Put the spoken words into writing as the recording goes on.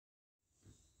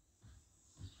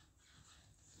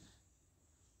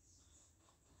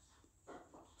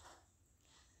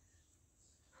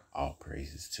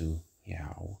praises to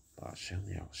Yahweh, Bashem,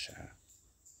 Yahushua,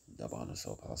 double honor,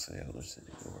 so apostle, elders, and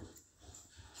the Lord,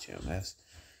 GMS,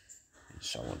 and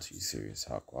shalom to you, serious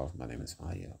Hawkwife. My name is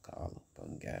Maya Ka'ala,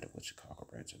 Button Gathered with Chicago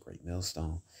branch of Great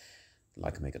Millstone. I'd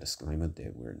like to make a disclaimer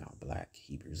that we're not black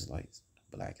Hebrew Israelites.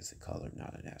 Black is a color,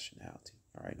 not a nationality.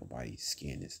 All right, nobody's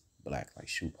skin is black like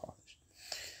shoe polish.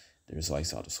 The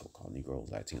Israelites are the so-called Negroes,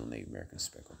 Latino, Native American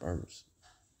speckled birds.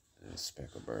 And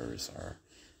speckled birds are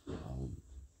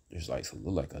Israelites who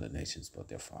look like other nations, but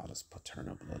their father's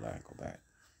paternal bloodline go back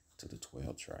to the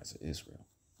 12 tribes of Israel.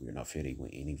 We are not affiliated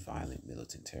with any violent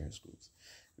militant terrorist groups.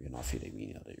 We are not affiliated with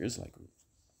any other Israelite group.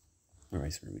 All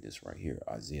right, so we read this right here.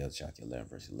 Isaiah chapter 11,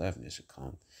 verse 11. It shall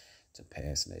come to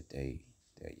pass in that day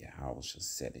that Yahweh shall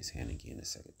set his hand again the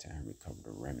second time, recover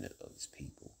the remnant of his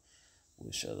people,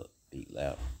 which shall be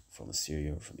left from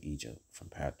Assyria, from Egypt, from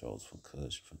Pathros, from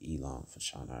Cush, from Elam, from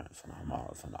Shinar, from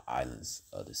Hamal, from the islands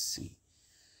of the sea.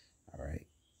 All right.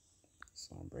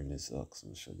 So I'm bringing this up because I'm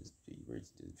going to show this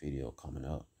video coming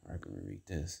up. All right, let me read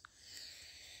this.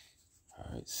 All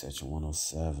right, Section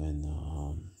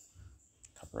 107,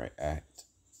 Copyright Act.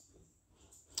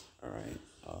 All right.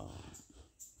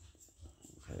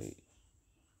 Okay.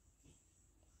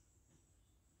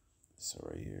 So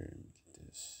right here, let me get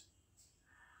this.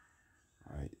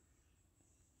 All right.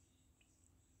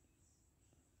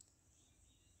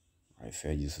 All right,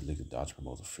 fair use of legal doctrine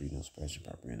promotes the freedom of expression,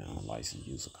 proper and unlicensed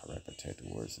use of correct protected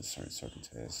words in certain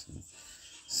circumstances.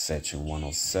 Section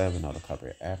 107 of the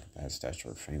Copyright Act has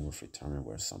statutory framework for determining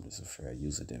where something is a fair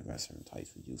use and then certain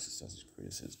types of uses such as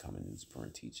criticism, comments,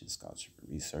 current teaching, scholarship,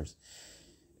 and research.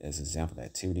 As an example, the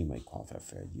activity may qualify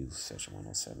fair use. Section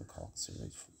 107 called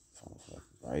consideration for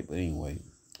right. But anyway,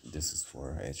 this is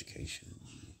for education,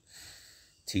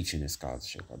 teaching, and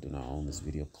scholarship. I do not own this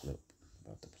video clip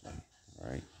about the play. All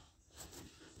right.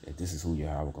 And this is who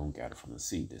Yahweh gonna gather from the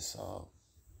sea. This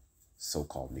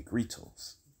so-called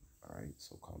Negritos. All right,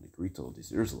 so-called Negritos,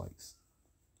 these Israelites,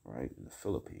 all right, in the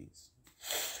Philippines.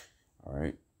 All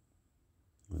right,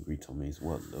 Negrito means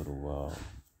what? Little,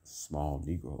 small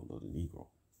Negro, little Negro.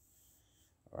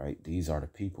 All right, these are the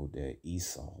people that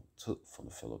Esau took from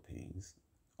the Philippines,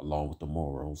 along with the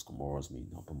Moros. Moros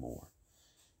mean number more.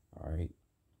 All right,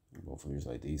 both of these,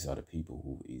 like, these are the people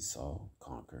who Esau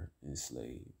conquered,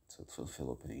 enslaved, took to the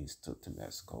Philippines, took to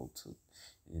Mexico, took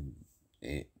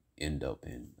and end up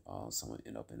in someone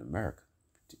end up in America,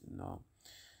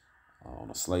 on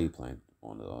a slave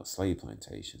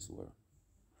plantations where,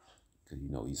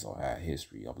 because Esau had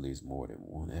history. I believe it's more than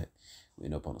one that we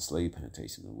end up on a slave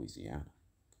plantation in Louisiana.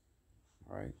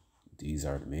 All right, these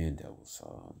are the men that was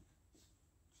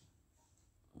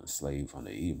enslaved from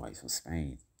the Edomites from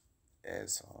Spain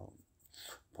as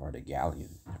part of the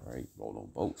galleon. All right, rolled on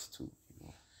boats too.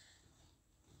 All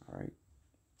right,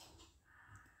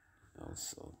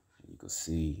 so. You can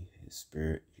see his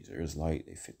spirit, he's Israelite,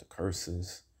 they fit the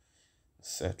curses,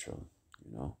 etc.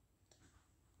 All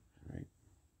right.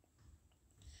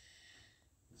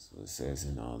 So it says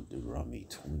in Deuteronomy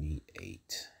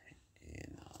 28, and get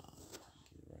it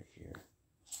right here,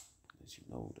 let you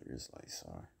know what the Israelites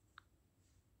are.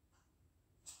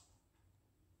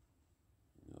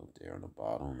 They're on the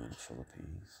bottom in the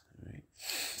Philippines. All right.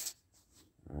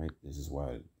 All right. This is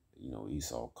why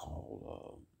Esau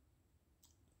called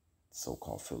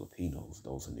so-called Filipinos,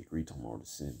 those in Negrito more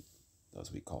descent, thus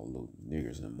we call little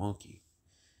niggers and monkey,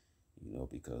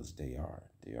 because they are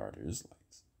the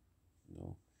Israelites.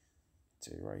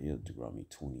 Tell you right here, Deuteronomy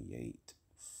 28,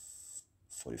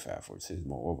 45, 46,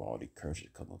 moreover, all the curses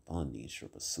come upon thee and shall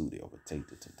pursue thee, overtake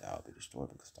thee till thou be destroyed,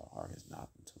 because thy heart has not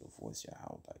unto the voice of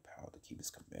Yahweh thy power to keep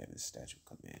his commandments, statute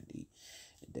command thee,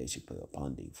 and they shall put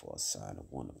upon thee for a sign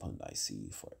of one upon thy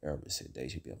seed forever. Said they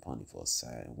shall be upon thee for a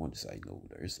sign and wonder. So who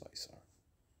the Israelites are.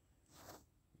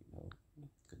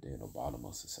 Because they're in the bottom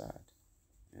of society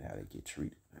and how they get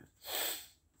treated, man.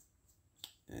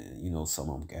 And some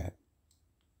of them got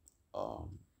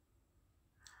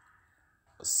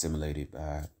assimilated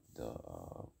by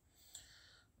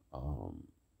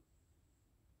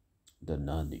the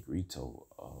non-Negrito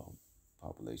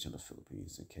population of the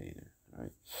Philippines and Canaan,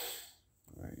 right?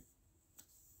 Right,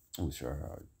 which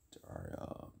are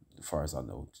as far as I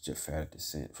know, Japhetic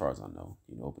descent. As far as I know,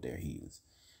 but they're heathens.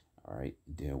 All right.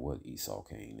 Then what? Esau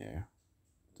came there,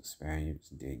 the Spaniards.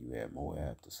 Then you had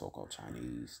Moab, the so-called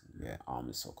Chinese. You had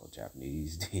the so-called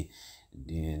Japanese.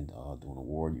 Then during the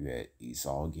war, you had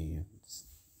Esau again.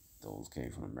 Those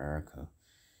came from America.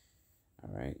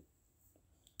 All right.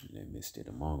 And they mixed it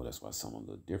among, but that's why some are a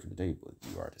little different today. But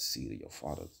you are the seed of your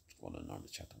father. Going to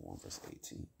Numbers chapter 1, verse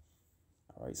 18.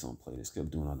 All right, so I'm play this clip.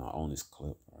 Doing on our own this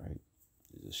clip. All right,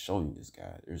 just showing this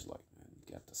guy. There's like, man,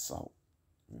 you got the salt.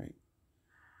 right?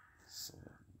 So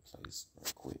play this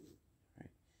real quick,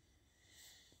 right?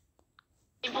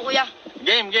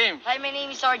 Game. Hi, my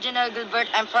name is Sergeant Gilbert.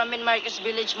 I'm from in Marcos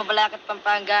Village, Mabalacat,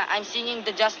 Pampanga. I'm singing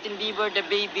the Justin Bieber, the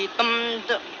baby.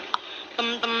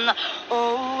 Na.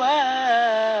 Oh,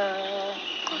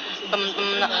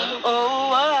 na.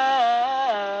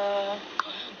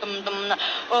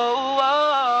 Oh,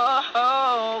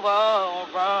 na.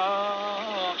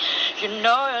 You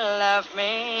know you love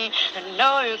me, I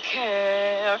know you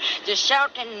care. Just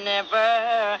shout and never,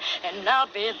 and I'll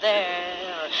be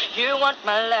there. You want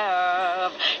my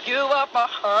love, you want my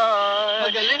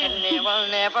heart, and it will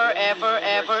never,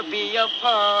 ever be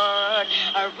apart.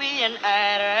 Are we an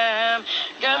atom?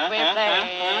 Don't we play?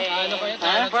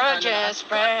 We're just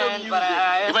friends, but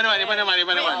I Iba naman.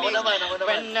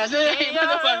 when I see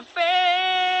your face,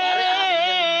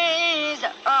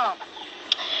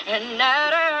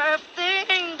 another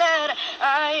thing that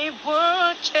I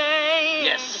would change.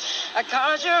 Yes.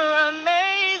 Cause you're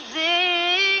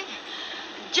amazing,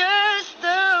 just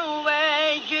the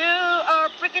way you are.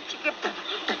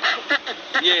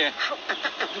 Yeah.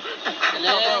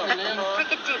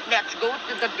 Let's go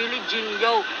to the village in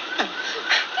yo.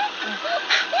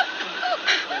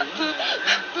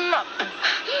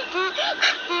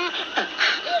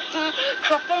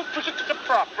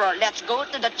 Let's go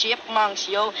to the chipmunks,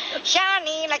 yo.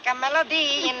 Shiny like a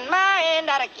melody in my hand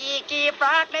that I keep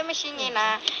proclamation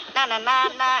na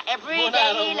every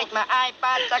day like my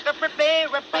iPod. I could replay.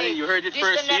 Buddy, you heard it This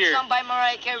first the next here. song by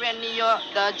Mariah Carey and Neo,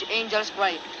 the Angels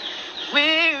Cry.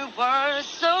 We were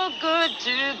so good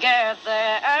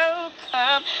together. How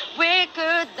come we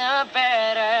could know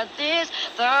better? This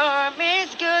storm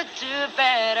is good to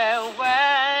better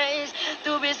ways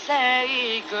to be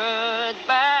say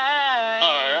goodbye.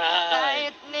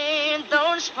 Alright. Lightning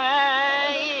don't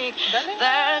strike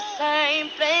the same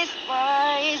place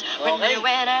twice. When you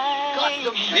and I,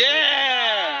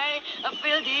 Yeah. I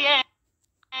feel the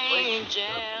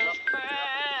angels cry.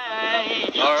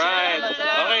 Alright.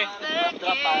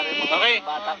 Okay.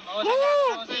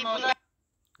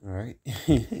 All right.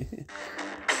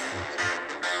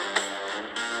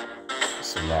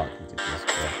 It's a lot to get this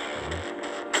back.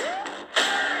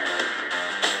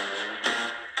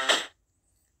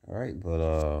 All right, but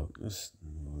let's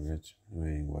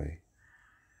anyway.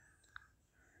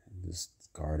 This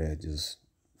guy that just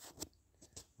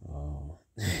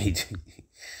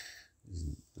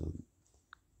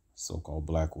so-called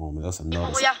black woman. That's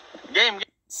another Game.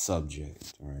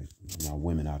 subject. All right, now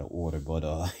women out of order, but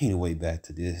anyway, back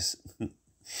to this.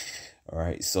 All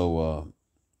right, so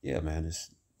yeah, man,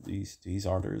 these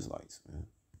are the Israelites, man.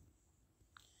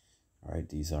 All right,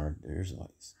 these are the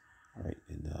Israelites. All right,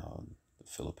 and the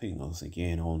Filipinos,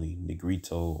 again, only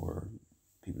Negrito or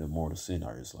people that more descend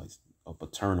are Israelites, a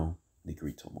paternal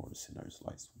Negrito more descend are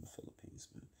Israelites from the Philippines,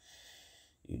 man.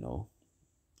 You know,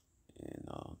 and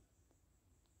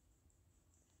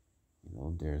you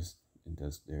know, there's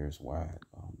why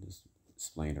just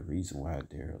explain the reason why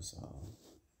there's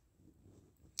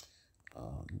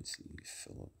let me see,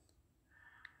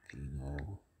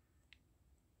 Filipino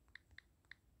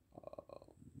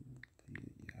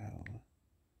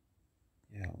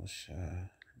yeah, I was shy.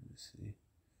 Let me see.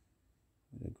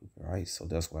 All right, so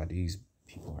that's why these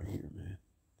people are here, man.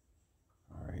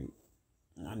 All right,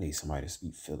 I need somebody to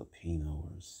speak Filipino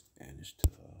or Spanish to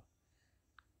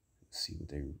see what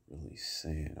they really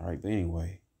saying. All right, but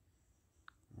anyway,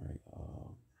 all right,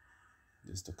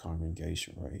 this is the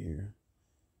congregation right here.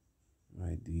 All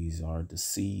right, these are the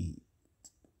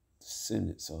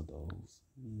descendants of those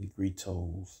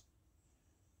Negritos.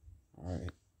 All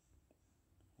right,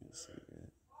 let's see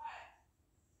that.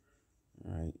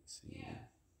 All right, see, it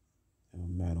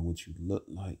don't matter what you look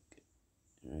like.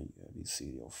 All right, you gotta see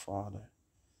your father.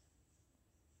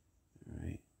 All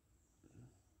right.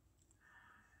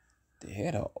 They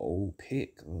had an old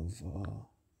pic of,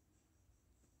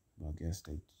 I guess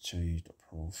they changed the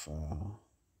profile.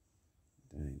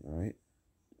 Dang, right?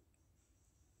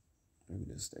 Maybe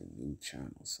this is their new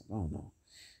channel, so I don't know.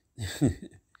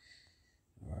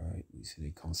 All right, we see they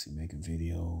constantly making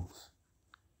videos.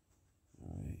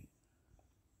 All right.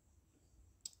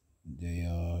 They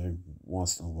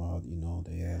once in a while, you know,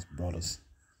 they ask brothers,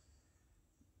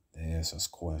 they ask us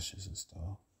questions and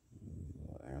stuff.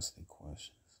 We'll answer their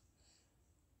questions.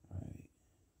 All right.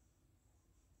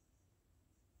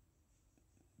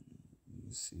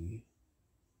 You see.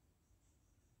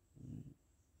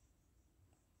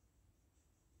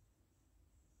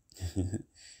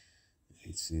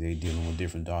 You see, they dealing with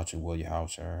different doctrine. Well, your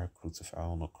house are crucified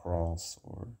on the cross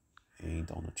or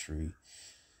hanged on a tree.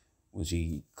 which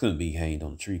he couldn't be hanged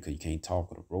on a tree because you can't talk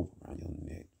with a rope around your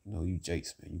neck. You know, you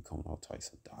Jace, man, you coming all types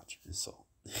of doctrine. So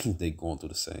they going through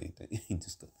the same thing.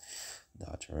 Just the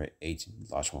doctrine, right? Ancient,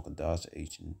 Lashma can dodge the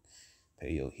ancient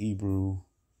Paleo Hebrew.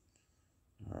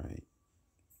 All right.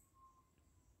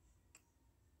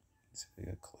 So they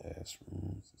got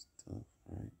classrooms and stuff,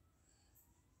 right?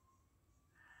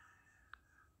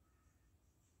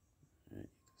 All right,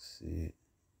 you can see it.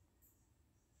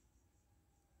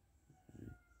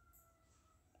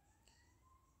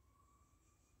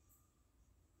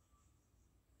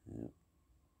 Yeah.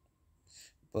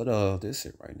 But this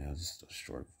is it right now, just a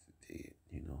short vid,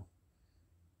 you know.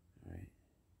 All right.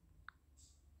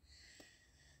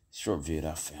 Short vid,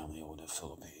 our family over in the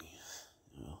Philippines,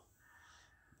 you know.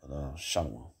 But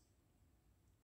shalom.